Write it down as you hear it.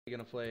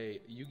Gonna play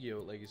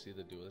Yu-Gi-Oh! Legacy of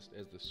the Duelist,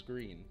 as the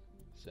screen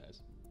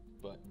says.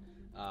 But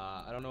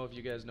I don't know if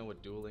you guys know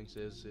what Duel Links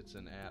is. It's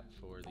an app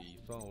for the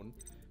phone,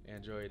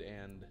 Android,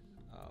 and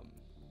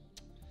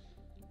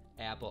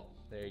Apple.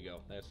 There you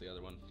go. That's the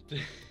other one.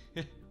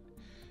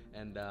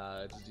 And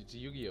it's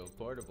Yu-Gi-Oh!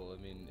 Portable.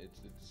 I mean,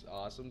 it's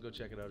awesome. Go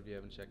check it out if you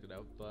haven't checked it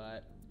out.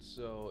 But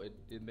so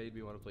it made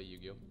me want to play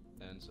Yu-Gi-Oh!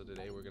 And so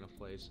today we're gonna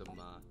play some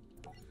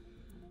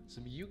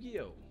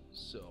Yu-Gi-Oh!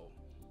 So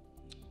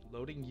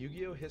loading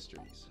Yu-Gi-Oh!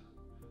 Histories.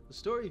 The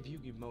story of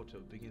Yu-Gi-Oh!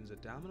 begins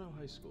at Domino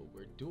High School,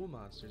 where Duel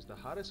Monsters, the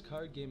hottest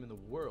card game in the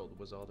world,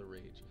 was all the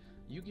rage.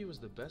 Yugi was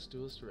the best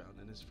duelist around,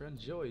 and his friend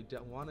Joey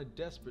wanted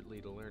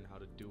desperately to learn how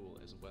to duel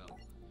as well.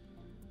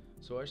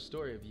 So our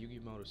story of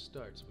Yu-Gi-Oh!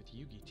 Starts with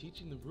Yugi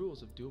teaching the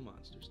rules of Duel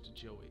Monsters to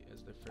Joey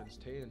as their friends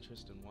Tay and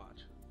Tristan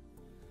watch.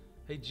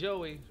 Hey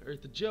Joey,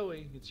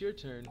 Joey, it's your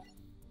turn.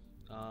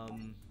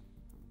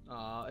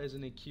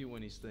 Isn't he cute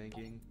when he's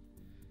thinking?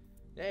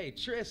 Hey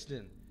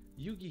Tristan!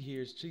 Yugi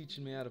here is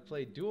teaching me how to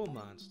play Duel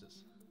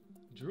Monsters.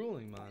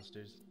 Drooling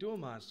Monsters? Duel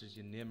Monsters,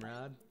 you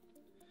Nimrod.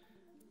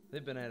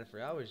 They've been at it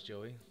for hours,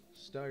 Joey.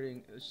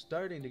 Starting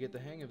to get the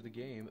hang of the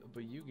game,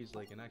 but Yugi's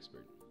like an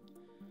expert.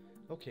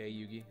 Okay,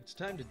 Yugi, it's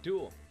time to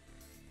duel.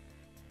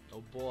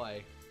 Oh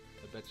boy,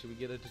 I bet you we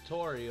get a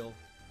tutorial,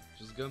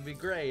 which is gonna be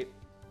great.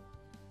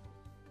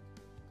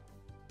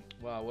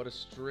 Wow, what a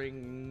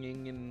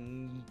stringing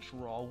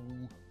intro.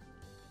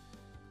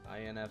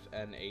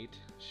 INFN8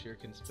 sure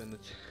can spin the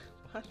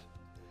what?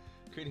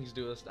 Greetings,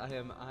 Duelist. I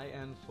am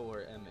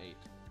IN4M8,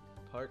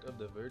 part of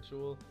the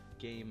virtual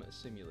game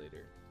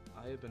simulator.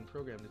 I have been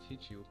programmed to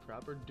teach you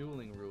proper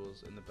dueling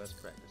rules and the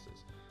best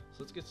practices. So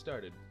let's get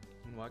started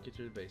and walk you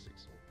through the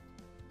basics.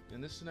 In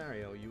this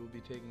scenario, you will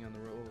be taking on the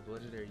role of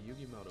legendary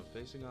Yu-Gi-Oh!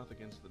 Facing off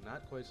against the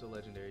not quite so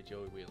legendary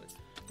Joey Wheeler.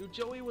 Dude,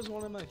 Joey was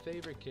one of my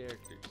favorite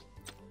characters.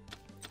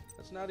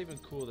 That's not even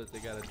cool that they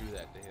gotta do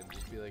that to him.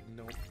 Just be like,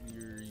 nope,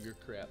 you're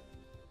crap.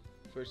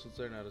 First, let's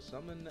learn how to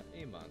summon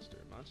a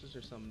monster. Monsters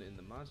are summoned in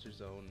the monster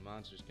zone.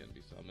 Monsters can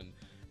be summoned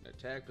in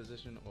attack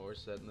position or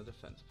set in the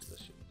defense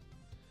position.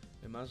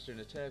 A monster in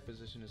attack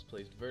position is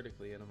placed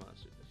vertically, and a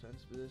monster in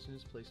defense position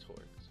is placed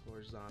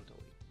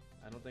horizontally.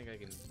 I don't think I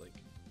can, like,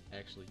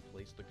 actually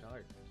place the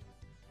card.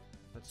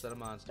 Let's set a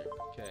monster.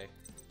 Okay,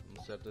 I'm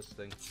gonna set this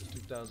thing.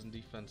 2000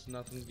 defense,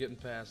 nothing's getting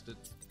past it.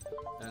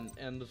 And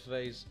end the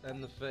phase,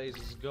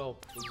 let's go.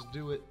 Let's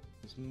do it.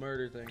 Let's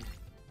murder things.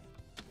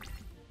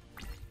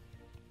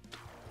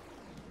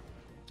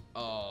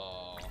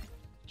 Oh,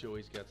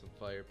 Joey's got some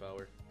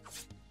firepower.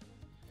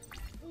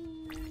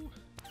 Ooh.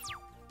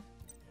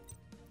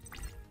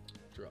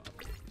 Draw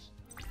phase.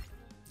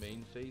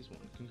 Main phase 1.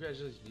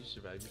 Congratulations, you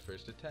survived your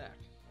first attack.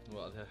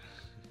 Well,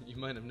 you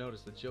might have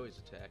noticed that Joey's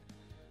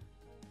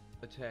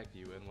attacked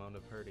you and wound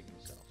up hurting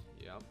himself.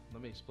 Yep.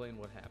 Let me explain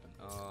what happened.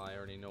 Oh, I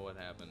already know what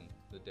happened.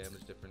 The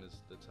damage difference is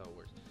that's how it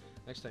works.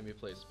 Next time you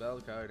play spell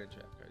card and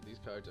trap card. These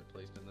cards are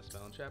placed in the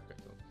spell and trap card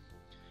zone.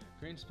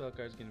 Green spell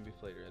cards can be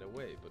played right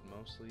away, but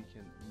most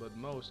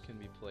can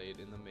be played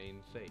in the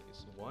main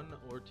phase, 1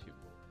 or 2.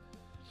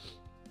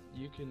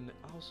 You can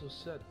also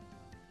set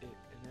it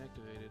and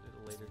activate it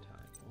at a later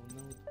time. Well,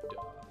 no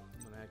duh.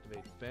 I'm gonna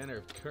activate Banner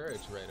of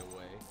Courage right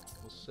away.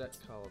 We'll set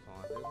Call of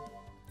Haunted,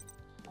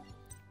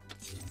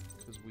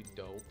 because we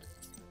dope.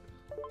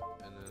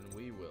 And then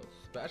we will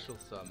special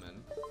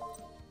summon.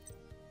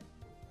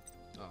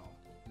 Oh,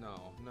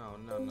 no.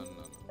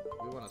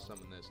 We wanna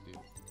summon this, dude.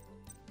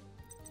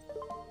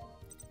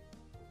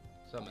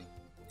 Summon.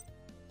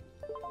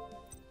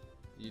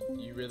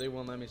 You really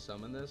won't let me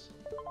summon this?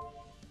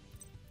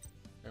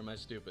 Or am I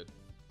stupid?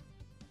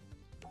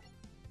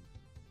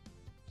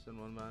 Send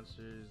one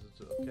monster.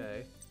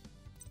 Okay.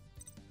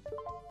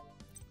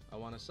 I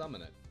want to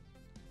summon it.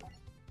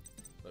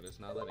 But it's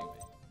not letting me.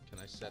 Can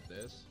I set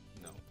this?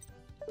 No.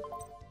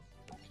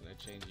 Can I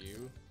change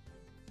you?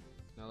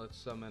 Now let's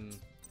summon...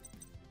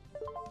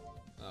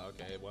 Oh,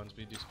 okay, it wants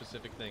me to do a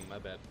specific thing. My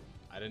bad.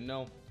 I didn't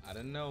know.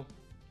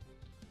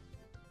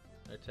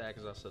 Our attack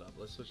is all set up.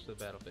 Let's switch to the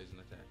battle phase and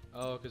attack.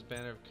 Oh, because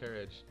Banner of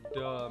Courage.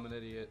 Duh, I'm an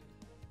idiot.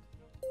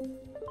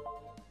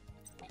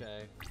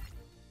 Okay.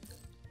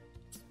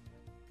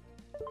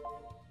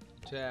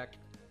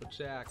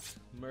 Attack.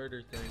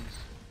 Murder things.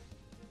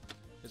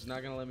 It's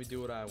not gonna let me do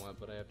what I want,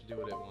 but I have to do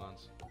what it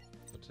wants.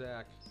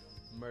 Attack.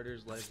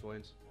 Murders life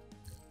points.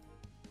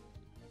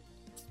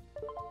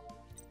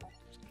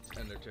 Let's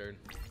end their turn.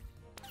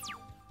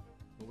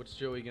 Well, what's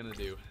Joey gonna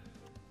do?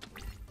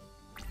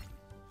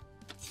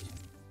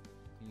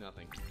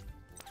 Nothing.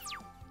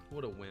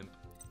 What a wimp.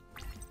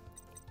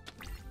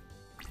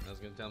 I was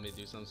gonna tell me to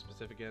do something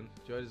specific again.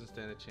 Joy doesn't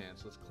stand a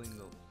chance. Let's clean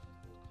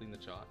the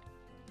chalk.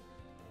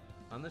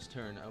 On this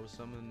turn,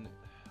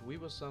 we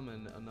will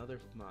summon another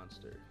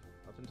monster.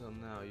 Up until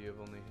now, you have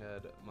only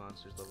had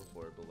monsters level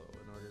 4 or below.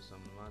 In order to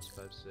summon monster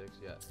 5, 6,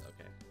 yeah,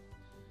 okay.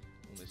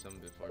 Only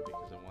summoned before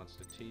because it wants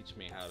to teach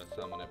me how to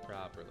summon it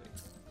properly.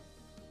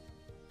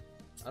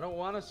 I don't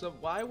want to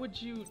why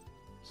would you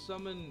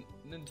summon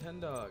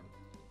Nintendog?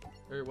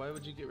 Or why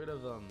would you get rid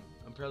of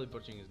I'm probably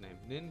butchering his name.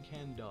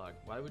 Ninkan Dog.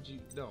 Why would you?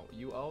 No,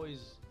 you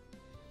always.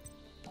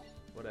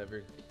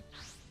 Whatever.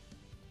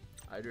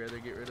 I'd rather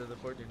get rid of the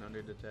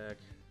 1400 attack.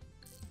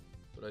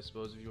 But I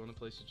suppose if you want to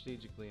play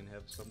strategically and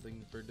have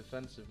something for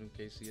defensive in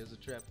case he has a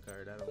trap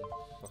card, I don't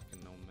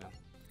fucking know, man.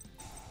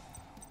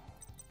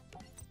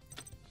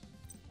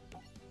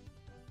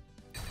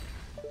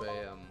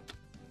 Bam.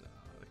 No,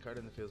 the card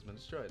in the field has been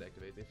destroyed.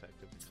 Activate the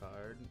effective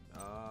card.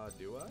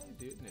 Do I?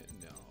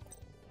 No.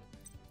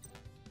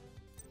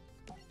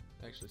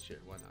 Actually, sure,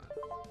 why not?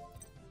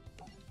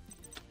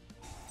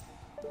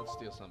 Let's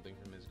steal something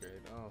from his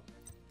grave. Oh,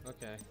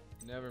 okay.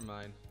 Never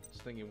mind.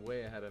 Just thinking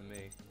way ahead of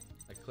me.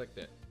 I clicked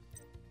it.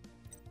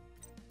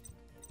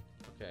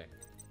 Okay.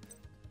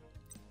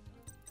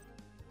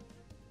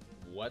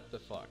 What the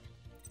fuck?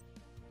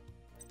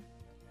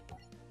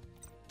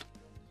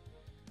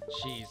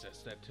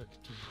 Jesus, that took...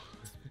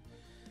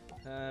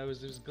 it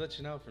was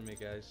glitching out for me,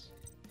 guys.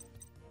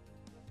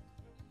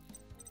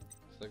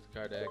 Select the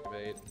card to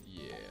activate.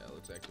 Yeah,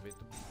 let's activate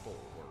the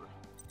board.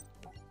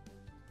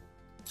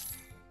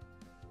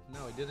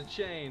 No, I did a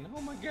chain.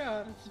 Oh my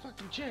god, it's a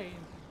fucking chain.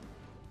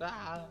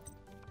 Ah!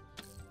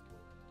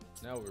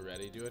 Now we're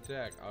ready to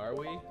attack. Are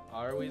we?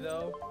 Are we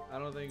though? I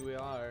don't think we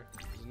are.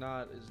 It's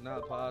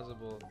not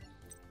possible.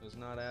 It's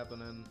not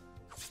happening.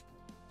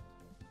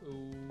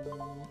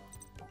 Ooh.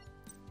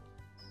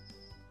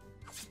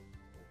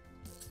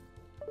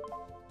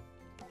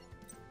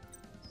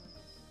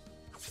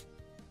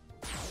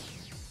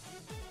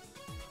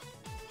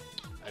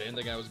 I didn't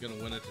think I was gonna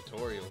win a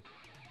tutorial.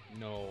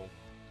 No.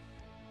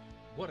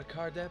 What, a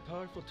card that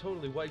powerful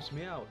totally wipes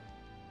me out.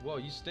 Whoa,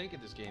 you stink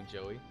at this game,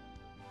 Joey.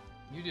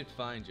 You did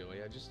fine,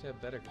 Joey. I just have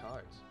better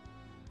cards.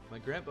 My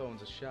grandpa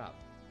owns a shop,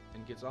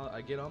 and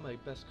I get all my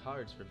best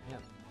cards from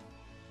him.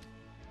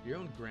 Your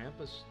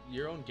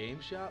own game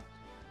shop?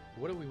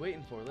 What are we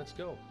waiting for? Let's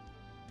go.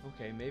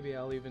 Okay, maybe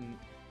I'll even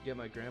get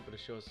my grandpa to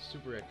show us the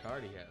super rare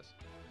card he has.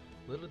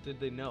 Little did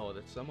they know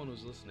that someone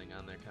was listening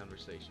on their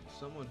conversation.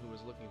 Someone who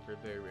was looking for a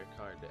very rare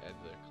card to add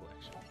to their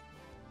collection.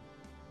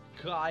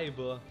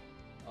 Kaiba!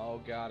 Oh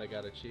god, I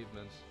got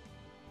achievements.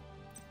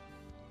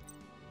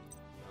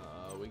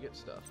 We get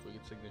stuff. We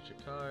get signature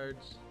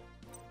cards.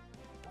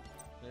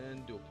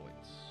 And dual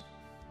points.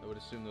 I would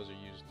assume those are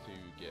used to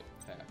get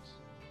packs.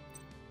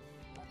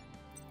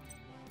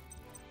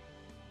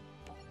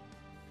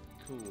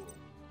 Cool.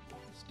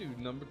 Let's do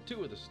number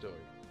 2 of the story.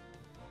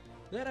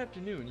 That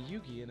afternoon,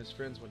 Yugi and his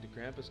friends went to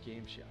Grandpa's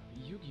game shop.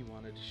 Yugi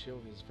wanted to show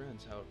his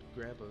friends how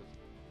Grandpa...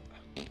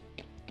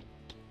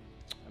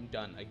 I'm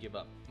done. I give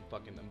up.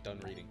 I'm done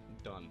reading.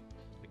 I'm done.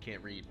 I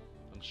can't read.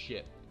 I'm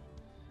shit.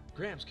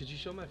 Gramps, could you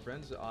show my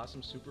friends the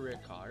awesome super rare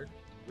card?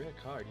 Rare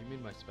card? You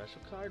mean my special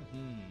card?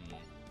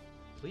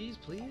 Please,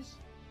 please?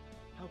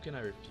 How can I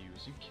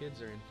refuse? You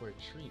kids are in for a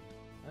treat.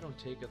 I don't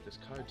take up this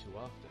card too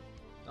often.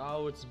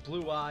 Oh, it's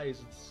blue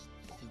eyes.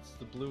 It's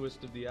the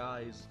bluest of the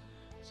eyes.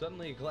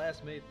 Suddenly, a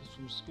classmate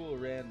from school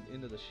ran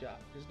into the shop.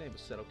 His name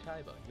was Seto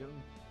Kaiba,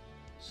 young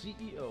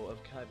CEO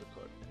of Kaiba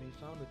Corp, and he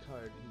found the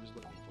card he was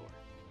looking for.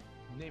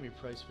 Name your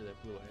price for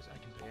that blue eyes. I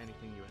can pay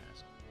anything you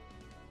ask.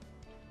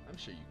 I'm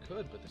sure you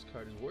could, but this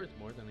card is worth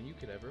more than you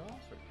could ever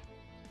offer.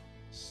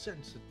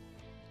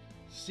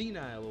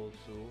 Senile old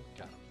fool.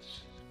 God,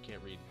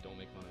 can't read. Don't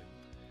make fun of me.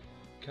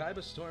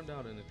 Kaiba stormed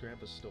out into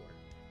Grandpa's store.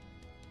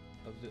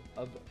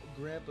 Of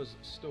Grandpa's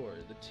store,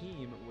 the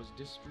team was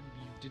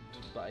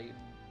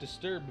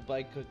disturbed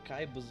by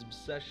Kaiba's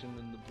obsession,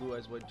 and the Blue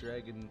Eyes White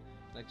Dragon.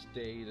 Next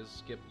day, to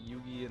skip,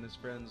 Yugi and his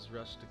friends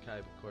rushed to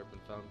Kaiba Corp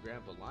and found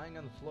Grandpa lying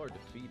on the floor,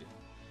 defeated.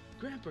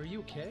 Grandpa, are you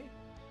okay?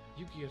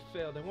 Yugi had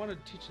failed. I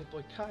wanted to teach that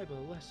boy Kaiba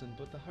a lesson,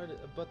 but the heart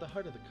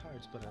of the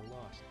cards, but I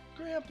lost.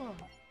 Grandpa!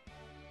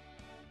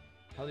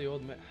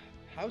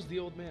 How's the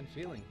old man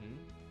feeling,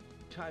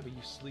 Kaiba,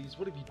 you sleaze,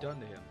 what have you done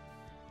to him?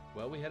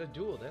 Well, we had a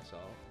duel, that's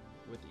all.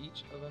 With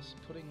each of us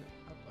putting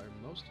up our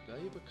most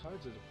valuable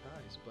cards as a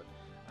prize, but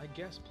I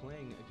guess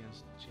playing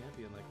against a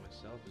champion like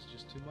myself is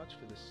just too much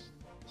for this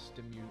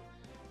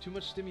too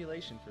much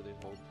stimulation for the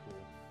old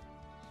fool.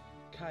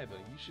 Kaiba,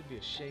 you should be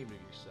ashamed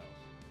of yourself.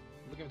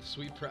 Look at the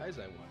sweet prize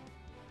I won.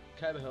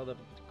 Kaiba held up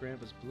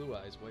Grandpa's Blue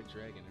Eyes White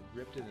Dragon and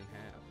ripped it in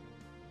half.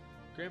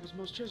 Grandpa's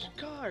most treasured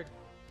card!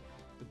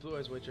 The Blue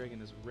Eyes White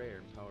Dragon is a rare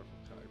and powerful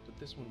card, but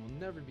this one will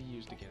never be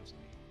used against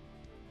me.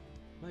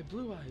 My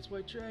Blue Eyes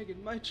White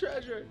Dragon, my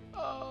treasure!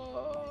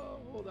 Oh,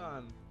 hold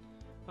on.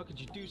 How could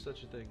you do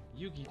such a thing?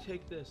 Yugi,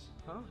 take this.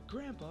 Huh?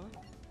 Grandpa?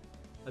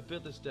 I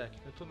built this deck.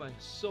 I put my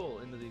soul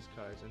into these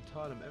cards and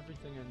taught him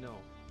everything I know.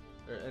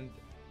 And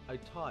I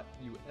taught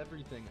you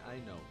everything I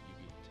know,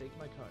 Yugi. Take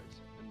my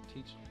cards and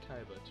teach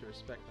Kaiba to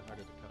respect the heart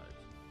of the cards.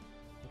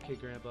 Okay,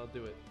 Grandpa, I'll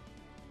do it.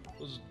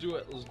 Let's do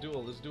it. Let's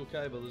duel. Let's duel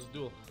Kaiba. Let's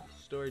duel.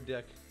 Story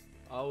deck.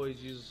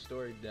 Always use a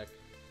story deck.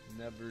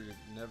 Never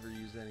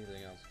use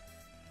anything else.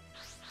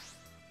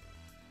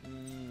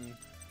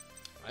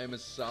 I am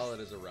as solid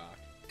as a rock.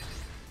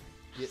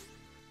 Get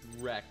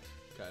wrecked,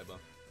 Kaiba.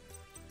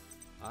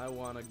 I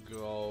want to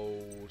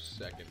go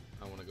second.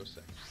 I want to go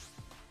second.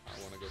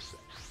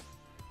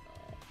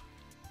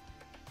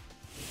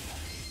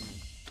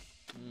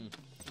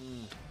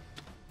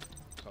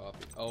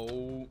 Coffee.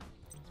 Oh,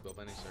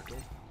 Spellbinding Circle.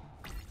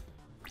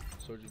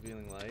 Sword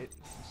Revealing Light.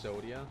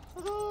 Exodia.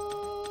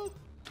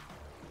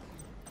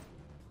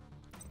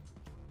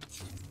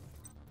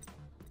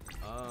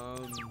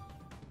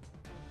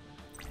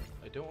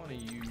 I don't want to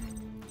use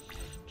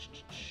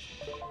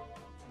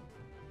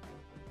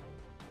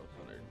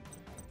 1200.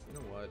 You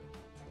know what?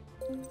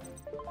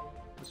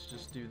 Let's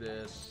just do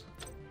this.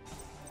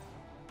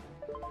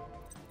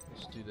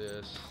 Let's do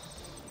this.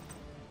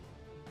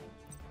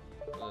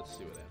 Let's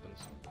see what happens.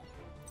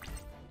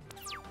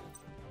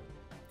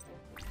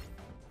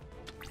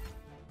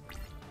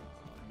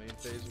 Main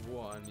phase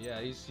 1. Yeah,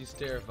 he's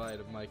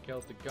terrified of my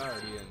Celtic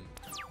Guardian.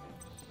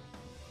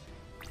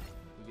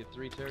 We get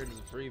 3 turns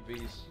of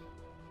freebies.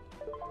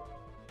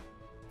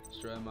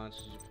 Destroy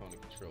monsters your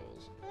opponent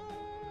controls.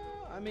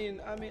 I'm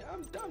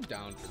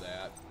down for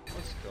that.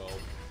 Let's go.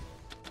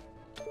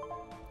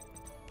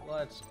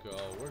 Let's go.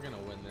 We're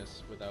gonna win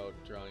this without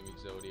drawing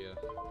Exodia,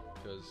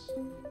 because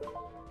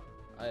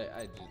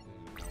I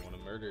want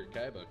to murder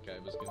Kaiba.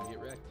 Kaiba's gonna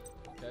get wrecked.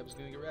 Kaiba's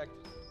gonna get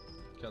wrecked.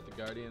 Cut the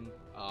Guardian.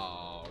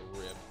 Oh,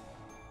 rip.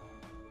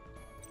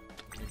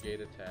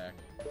 Negate attack.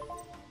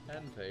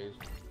 End phase.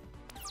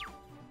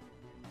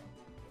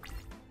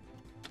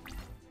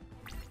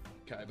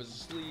 Kaiba's a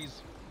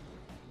sleaze.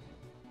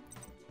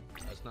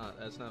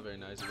 That's not very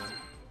nice of him.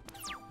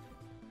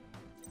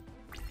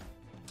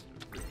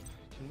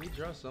 Can we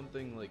draw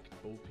something like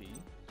OP,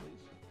 please?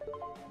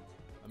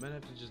 I might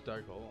have to just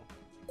Dark Hole.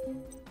 I don't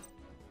know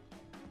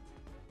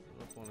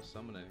if I want to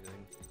summon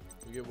anything.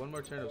 We get 1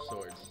 more turn of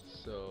Swords,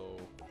 so...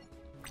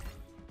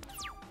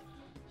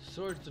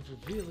 Swords of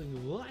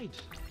Revealing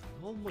Light!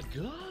 Oh my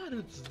god,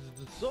 it's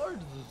the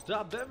swords that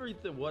stop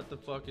everything! What the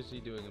fuck is he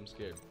doing? I'm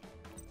scared.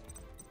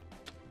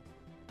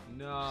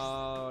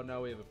 No,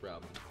 now we have a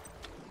problem.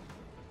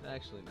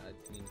 Actually, I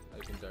mean, I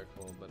can Dark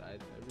Hole, but I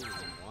really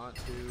don't want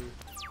to.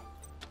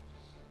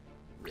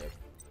 Rip.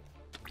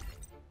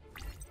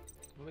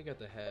 Well, we got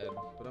the head,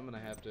 but I'm gonna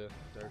have to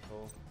Dark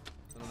Hole.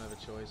 I don't have a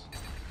choice.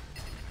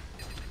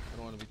 I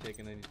don't want to be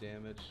taking any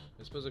damage.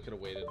 I suppose I could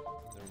have waited.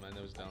 Never mind,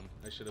 that was dumb.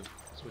 I should have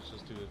switched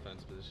those 2 to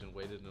defense position,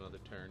 waited another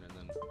turn, and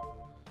then...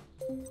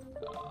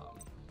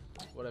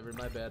 whatever,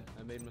 my bad.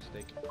 I made a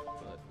mistake,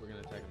 but we're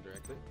gonna attack him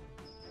directly.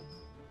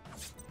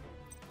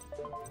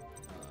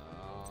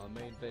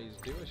 Main phase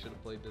 2, I should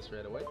have played this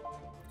right away.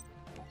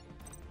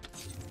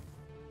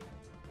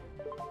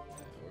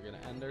 We're gonna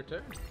end our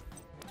turn.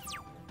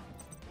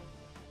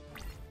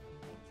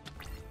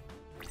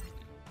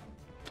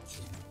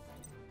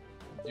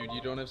 Dude,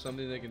 you don't have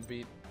something that can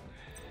beat...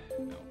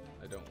 No,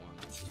 I don't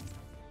want it.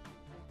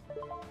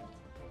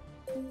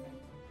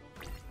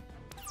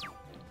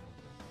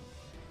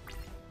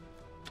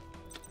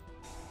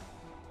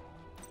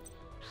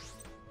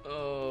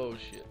 Oh,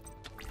 shit.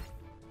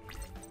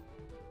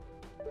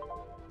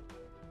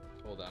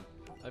 Hold on.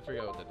 I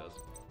forgot what that does.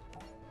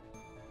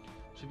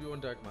 Should be 1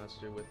 dark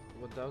monster with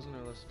 1,000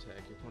 or less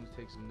attack. Your opponent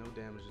takes no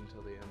damage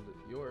until the end.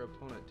 Your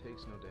opponent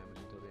takes no damage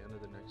until the end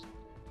of the next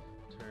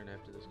turn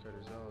after this card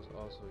resolves.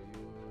 Also,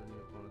 you and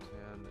your opponent's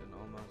hand and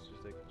all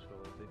monsters they control.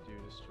 If they do,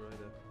 destroy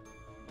the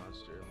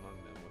monster among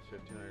them with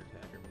 1,500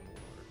 attack or more.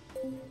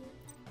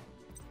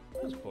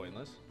 That was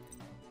pointless.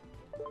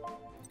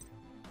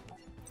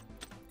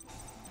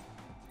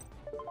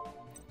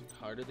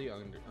 Heart of the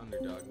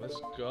underdog. Let's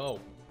go.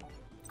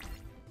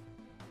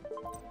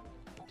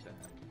 Attack.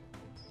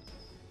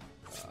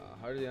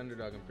 Heart of the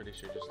underdog, I'm pretty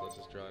sure just lets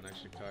us draw an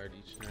extra card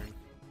each turn.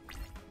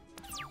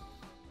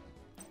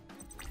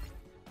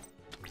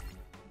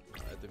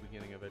 At the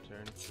beginning of our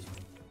turn.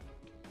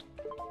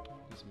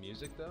 Is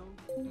music though?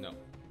 No.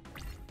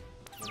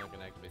 We're not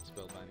gonna activate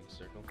Spellbinding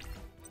Circle.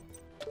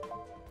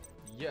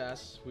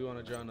 Yes, we want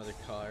to draw another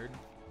card.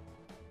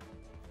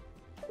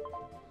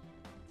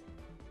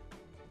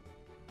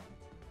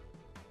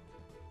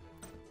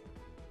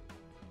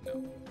 No.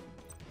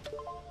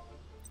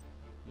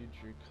 You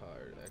drew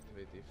card.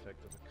 Activate the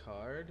effect of a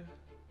card.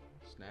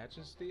 Snatch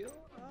and steal?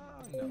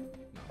 No. No.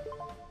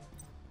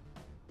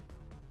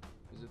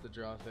 Is it the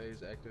draw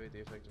phase? Activate the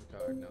effect of a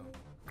card? No.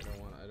 I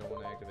don't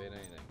want to activate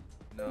anything.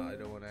 No, I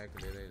don't want to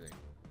activate anything.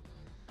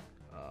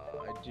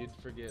 I did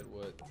forget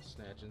what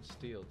Snatch and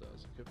Steal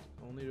does. Equipped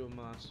only to a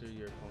monster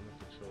your opponent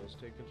controls.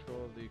 Take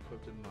control of the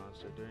equipped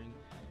monster. During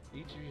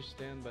each of your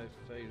standby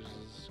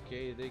phases,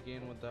 they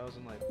gain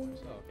 1,000 life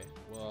points. Oh, okay.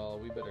 Well,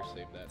 we better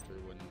save that for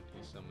when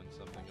he summons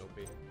something OP.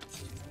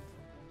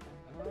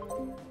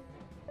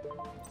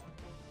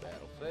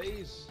 Battle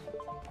phase.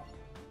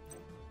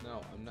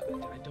 No, I'm not.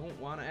 I don't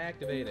want to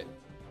activate it.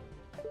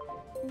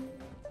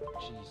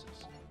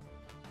 Jesus.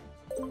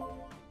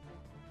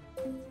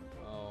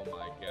 Oh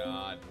my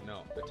god.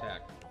 No.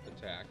 Attack.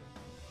 Attack.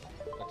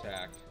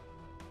 Attack.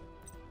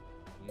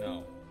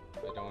 No. I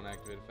don't want to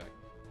activate effect.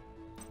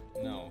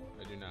 No,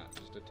 I do not.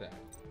 Just attack.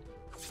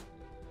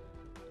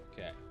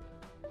 Okay.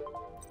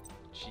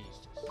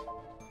 Jesus.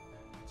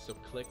 It's so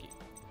clicky.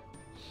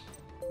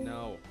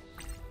 No.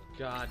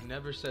 God,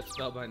 never set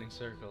Spellbinding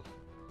Circle.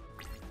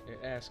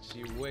 It asks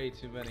you way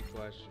too many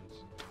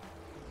questions.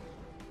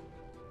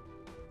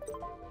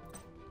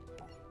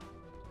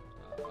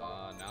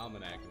 Now I'm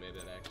gonna activate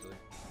it, actually.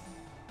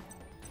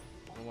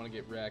 I don't want to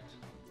get wrecked.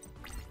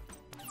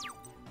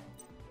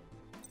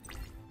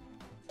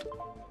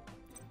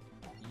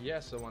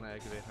 Yes, I want to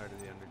activate Heart of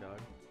the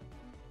Underdog.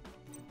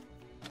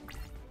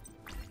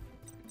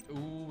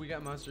 Ooh, we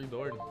got Monster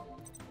Reborn.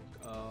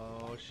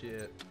 Oh,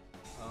 shit.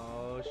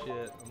 Oh,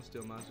 shit. I'm gonna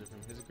steal Monster from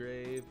his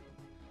grave.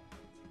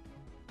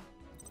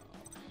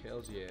 Oh,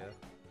 hells yeah.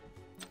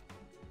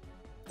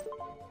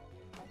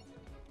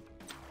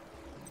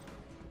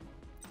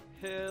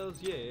 Hells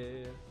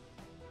yeah.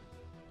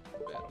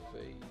 Battle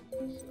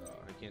phase. Oh,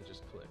 I can't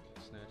just click.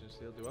 Snatch and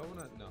steal. Do I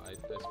wanna? No, I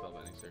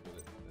spellbinding circled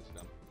it. That's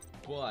dumb.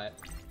 But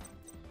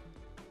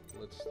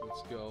let's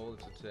go.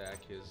 Let's attack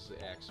his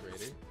Axe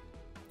Raider,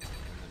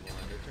 and then we'll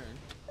end our turn.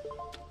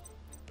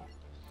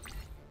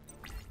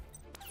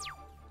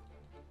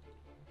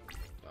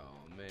 Oh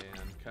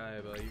man,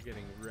 Kaiba, you're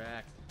getting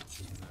wrecked.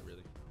 Not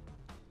really.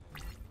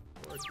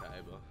 Poor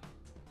Kaiba.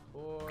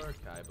 Poor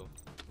Kaiba.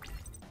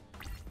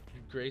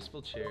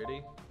 Graceful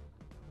Charity.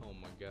 Oh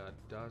my god.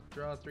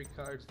 Draw 3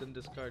 cards, then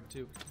discard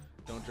 2.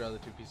 Don't draw the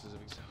 2 pieces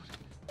of Exotic.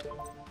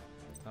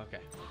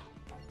 Okay.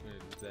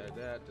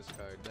 That,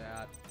 discard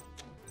that.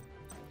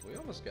 We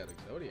almost got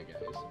Exodia,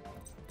 guys.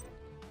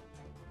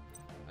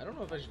 I don't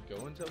know if I should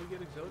go until we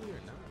get Exodia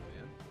or not,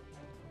 man.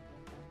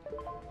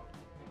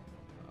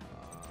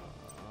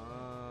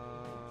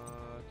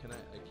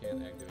 I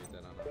can't activate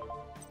that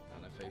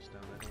on a face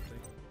down, I don't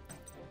think.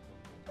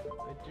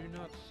 I do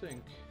not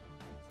think.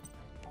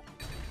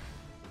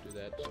 Do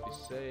that, should be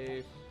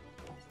safe.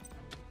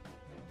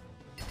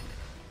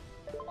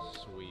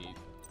 Sweet.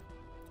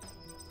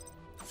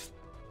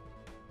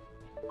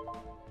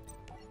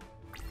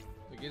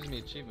 It gives me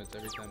achievements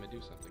every time I do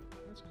something.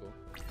 That's cool.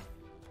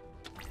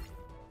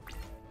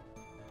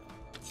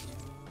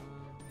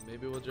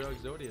 Maybe we'll draw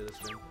Exodia this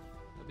turn.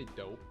 That'd be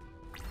dope.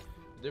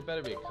 There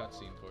better be a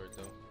cutscene for it,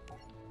 though.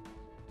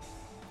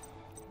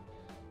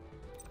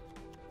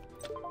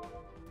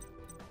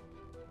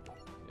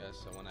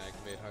 Yes, I want to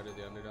activate Heart of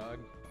the Underdog.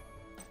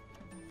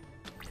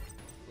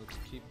 Let's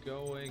keep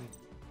going.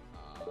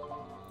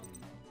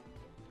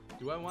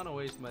 Do I want to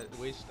waste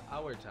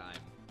our time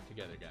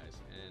together,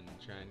 guys, and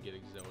try and get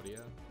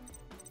Exodia?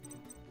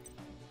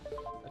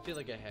 I feel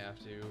like I have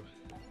to.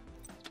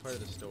 It's part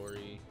of the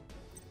story.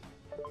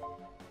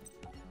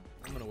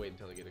 I'm gonna wait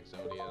until I get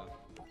Exodia.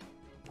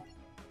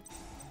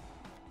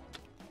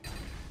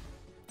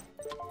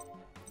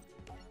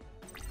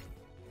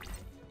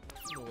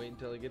 I'm gonna wait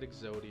until I get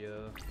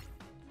Exodia.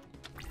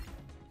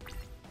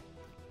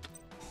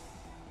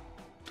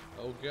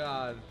 Oh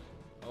god.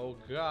 Oh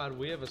god,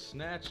 we have a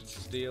snatch and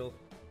steal.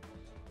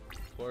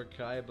 Poor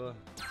Kaiba.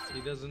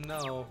 He doesn't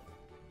know.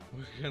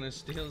 We're gonna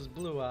steal his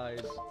blue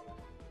eyes.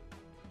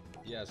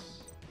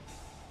 Yes.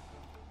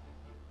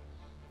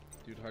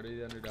 Dude, Heart of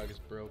the Underdog is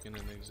broken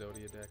in the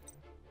Exodia deck.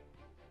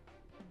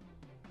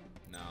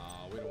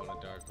 No, we don't want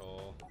a Dark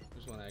Hole. We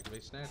just want to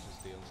activate Snatch and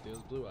steal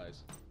his blue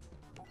eyes.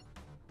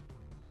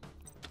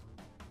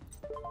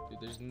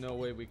 Dude, there's no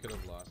way we could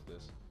have lost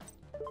this.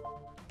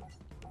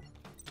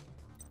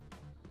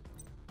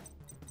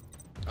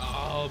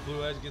 Oh,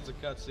 Blue Eyes gets a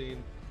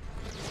cutscene.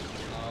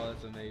 Oh,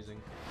 that's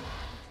amazing.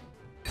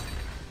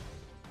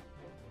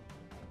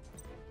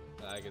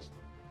 I guess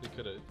it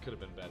could have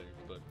been better,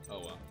 but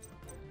oh well.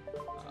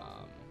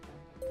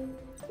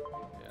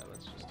 Yeah,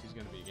 he's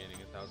gonna be gaining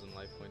 1,000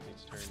 life points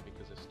each turn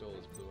because I stole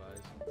his blue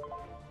eyes.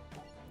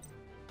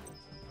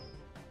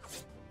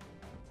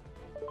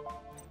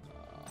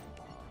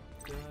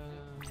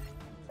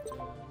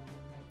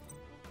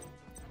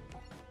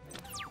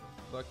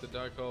 Fuck the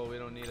Dark Hole, we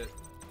don't need it.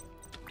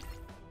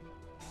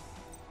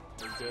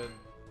 We're good.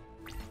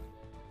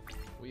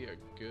 We are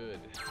good.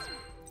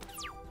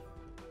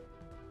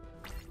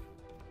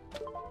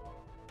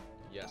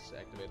 Yes,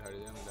 activate Heart of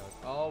the Underdog.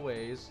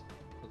 Always.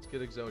 Let's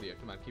get Exodia.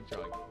 Come on, keep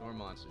drawing.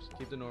 Normal monsters.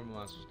 Keep the normal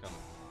monsters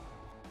coming.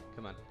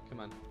 Come on, come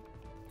on.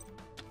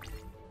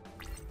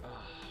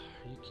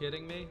 Are you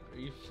kidding me? Are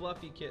you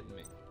fluffy kidding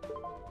me?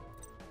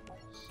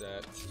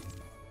 Set.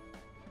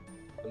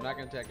 I'm not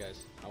gonna attack,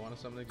 guys. I want to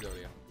summon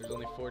Exodia. There's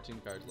only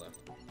 14 cards left.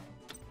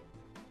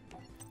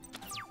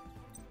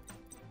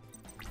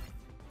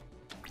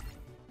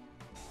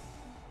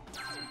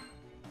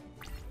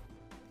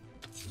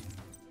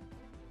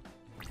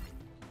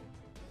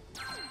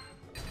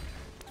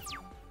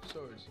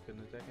 Swords, you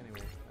couldn't attack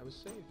anyway. I was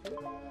safe.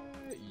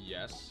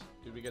 Yes.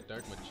 Dude, we got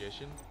Dark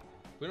Magician.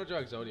 If we don't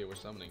draw Exodia, we're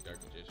summoning Dark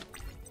Magician.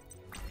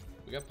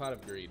 We got Pot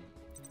of Greed.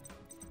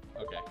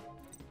 Okay.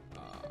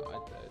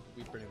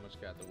 We pretty much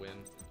got the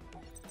win.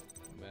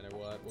 No matter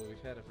what. Well,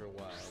 we've had it for a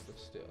while, but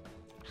still.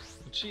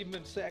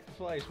 Achievement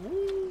sacrifice.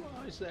 Woo!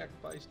 I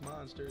sacrificed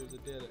monsters. I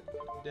did it.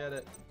 Did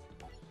it.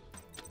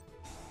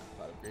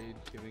 Pot of Greed.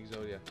 Give me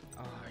Exodia.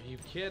 Oh, are you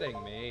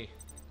kidding me?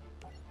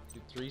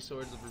 Dude, 3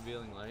 Swords of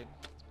Revealing Light.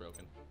 It's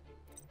broken.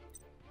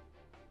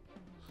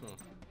 Huh.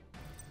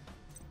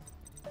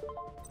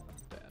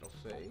 Battle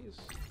phase.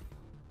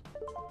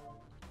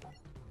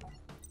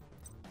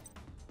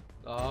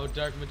 Oh,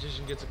 Dark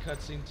Magician gets a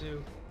cutscene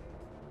too.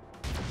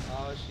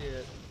 Oh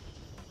shit.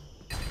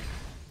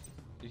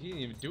 He didn't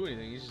even do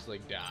anything. He's just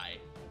like, die.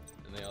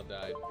 And they all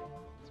died.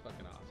 It's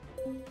fucking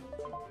awesome.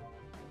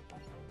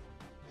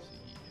 Let's see.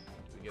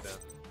 We get a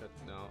cut.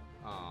 No.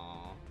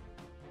 Aww.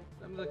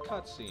 Them the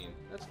cutscene.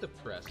 That's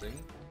depressing.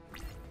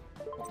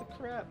 What the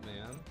crap,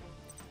 man?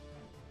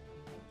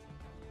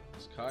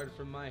 Discard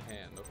from my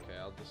hand. Okay,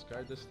 I'll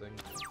discard this thing.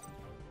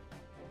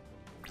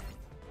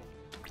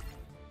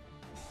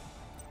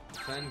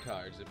 10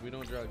 cards. If we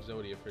don't draw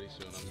Exodia pretty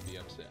soon, I'm gonna be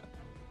upset.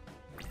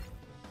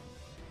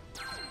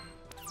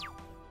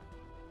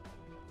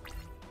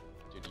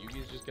 Dude,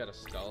 Yugi's just got a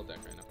stall deck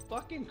right now.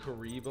 Fucking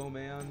Karibo,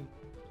 man.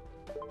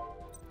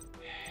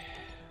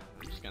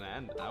 I'm just gonna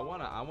end. I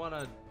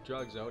wanna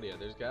draw Exodia.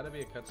 There's gotta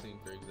be a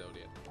cutscene for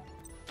Exodia.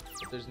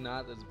 If there's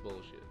not, that's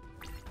bullshit.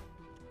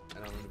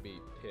 And I'm gonna be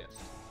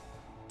pissed.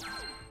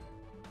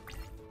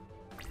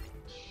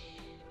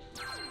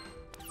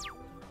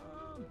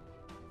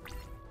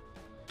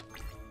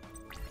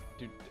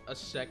 Dude, a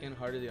second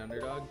Heart of the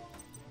Underdog?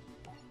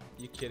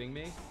 You kidding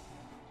me?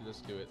 Dude,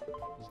 let's do it.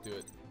 Let's do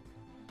it.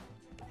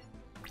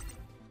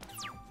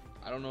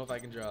 I don't know if I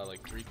can draw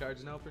like 3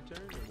 cards now per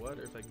turn or what,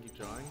 or if I can keep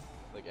drawing.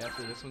 Like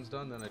after this one's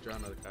done, then I draw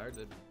another card.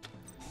 That'd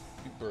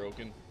be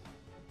broken.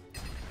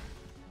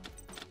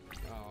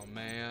 Oh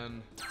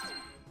man.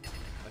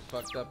 I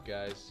fucked up,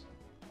 guys.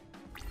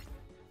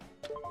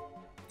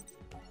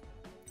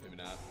 Maybe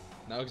not.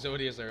 Now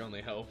Exodia is our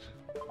only hope.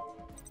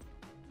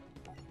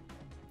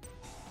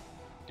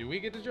 Do we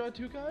get to draw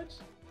 2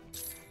 cards?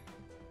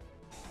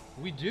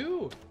 We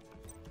do!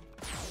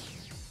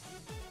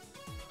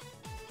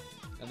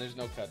 And there's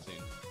no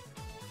cutscene.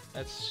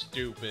 That's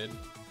stupid.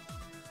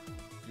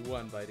 You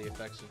won by the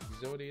effects of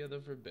Exodia the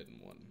Forbidden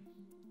One.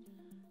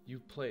 You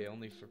play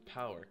only for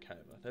power,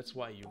 Kaiba. That's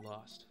why you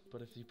lost.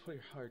 But if you put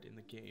your heart in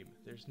the game,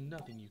 there's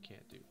nothing you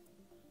can't do.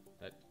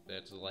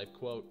 That's a life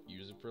quote.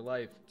 Use it for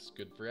life. It's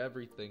good for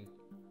everything.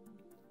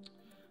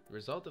 The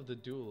result of the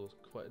duel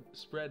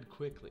spread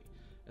quickly,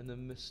 and the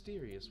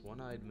mysterious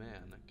one-eyed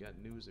man got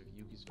news of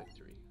Yugi's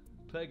victory.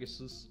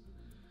 Pegasus.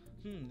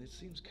 It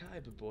seems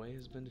Kaiba boy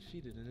has been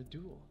defeated in a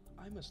duel.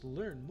 I must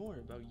learn more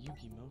about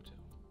Yugimoto.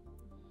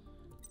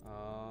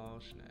 Oh,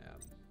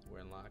 snap. We're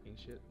unlocking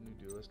shit. New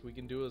duelist. We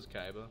can duel as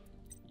Kaiba.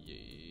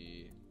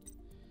 Yeah.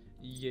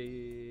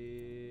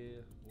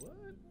 Yeah.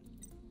 What?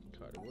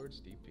 Card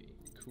awards DP.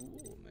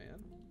 Cool,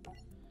 man.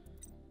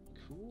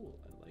 Cool.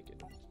 I like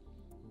it.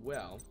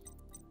 Well,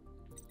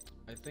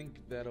 I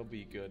think that'll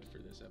be good for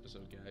this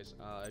episode, guys.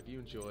 If you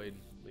enjoyed,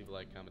 leave a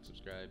like, comment,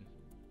 subscribe.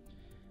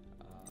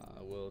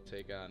 We'll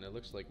take on, it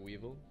looks like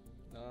Weevil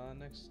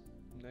next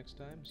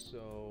time.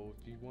 So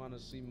if you want to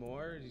see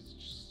more,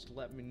 just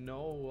let me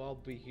know. I'll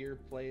be here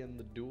playing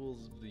the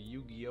duels of the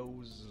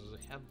Yu-Gi-Ohs.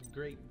 Have a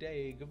great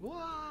day.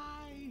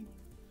 Goodbye.